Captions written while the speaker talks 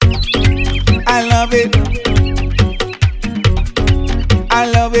love it. I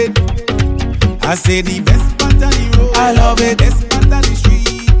love it. I say the best part of the road. I love it. Best part of the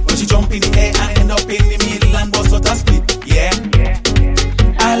street. When she jump in the air and end up in the middle and bust out a split. Yeah.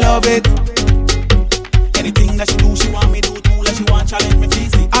 I love it. Anything that she do, she want me do too. Like she want challenge me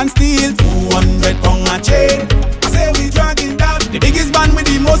physically. And still 200 pound a chain. I say we dragging down the biggest band with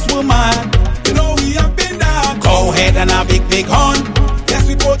the most woman. You know we have been down. Cow head and a big horn. Yes,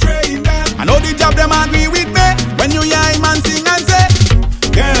 we portraying that. I know the job them agree with me. When you hear him and sing and say,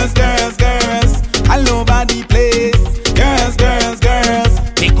 girls, girls, girls, all over the place. Girls, girls, girls,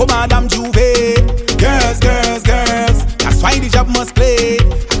 think of Madame Juve. Girls, girls, girls, that's why the job must play.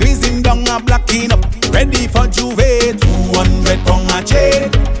 Greasing down and blacking up, ready for Juve. 200 pound a chain.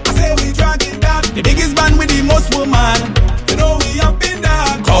 I say we dragging down the biggest band with the most woman. You know we have been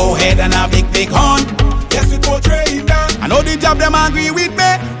down. Cow head and a big horn. Yes, we portraying that. I know the job them agree with me.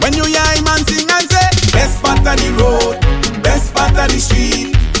 When you hear him and sing and say, best part of the road, best part of the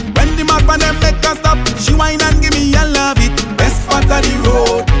street. When the map and them make us stop, she whine and give me a love it. Best part of the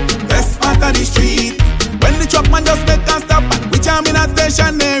road, best part of the street. When the truck man just make us stop, we jam in a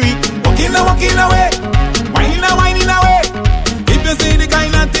stationary. Walking away, whining away. If you see the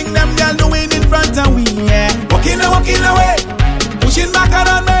kind of thing them girl doing in front of we, yeah. Walking away, pushing back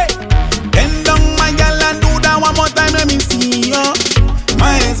around me. Bend down my girl and do that one more time, let me see you.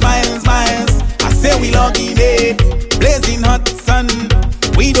 Miles, I say we logging it. Blazing hot sun,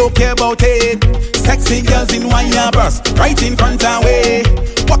 we don't care about it. Sexy girls in wire burst, right in front of way.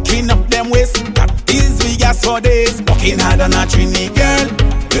 Walking up them waist, that is we gas for days. Walking hard on a trini girl,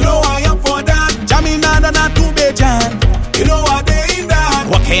 you know I am for that. Jamming hard on a two-bay jam, you know I they in that.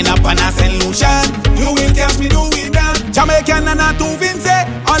 Walking up on a St. Lucian, you will catch me doing that. Jamaican and a two Vince,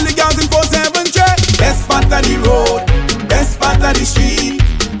 all the girls in 4-7 tray. Best part of the road, best part of the street.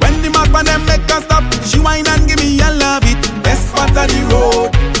 When the map and them make us stop, she whine and give me a love it. Best part of the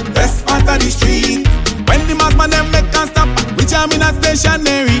road, best part of the street. When the map and them make us stop, we jam in a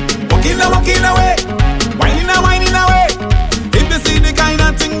stationary. Walking away, whining away. If you see the kind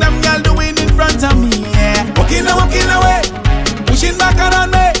of thing them girl doing in front of me, yeah. Walking away, pushing back around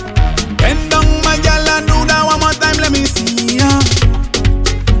me. Bend down my girl and do that one more time, let me see ya.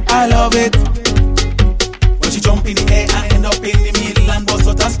 I love it. When she jump in the air and end up in the middle and bust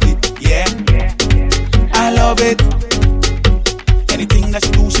out a split, yeah. I love it. Anything that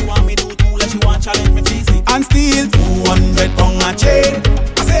she do, she want me do too. Like she want challenge me physically. And still 200 pound a chain.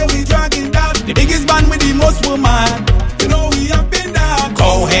 I say we dragging down the biggest band with the most woman. You know we have been down.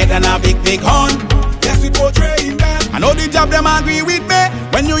 Cow head and a big horn. Yes, we portraying that. I know the job them agree with me.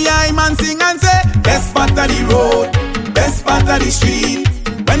 When you hear him and sing and say, best part of the road, best part of the street.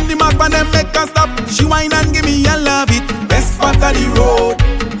 When the map and them make us stop, she whine and give me a love it. Best part of the road,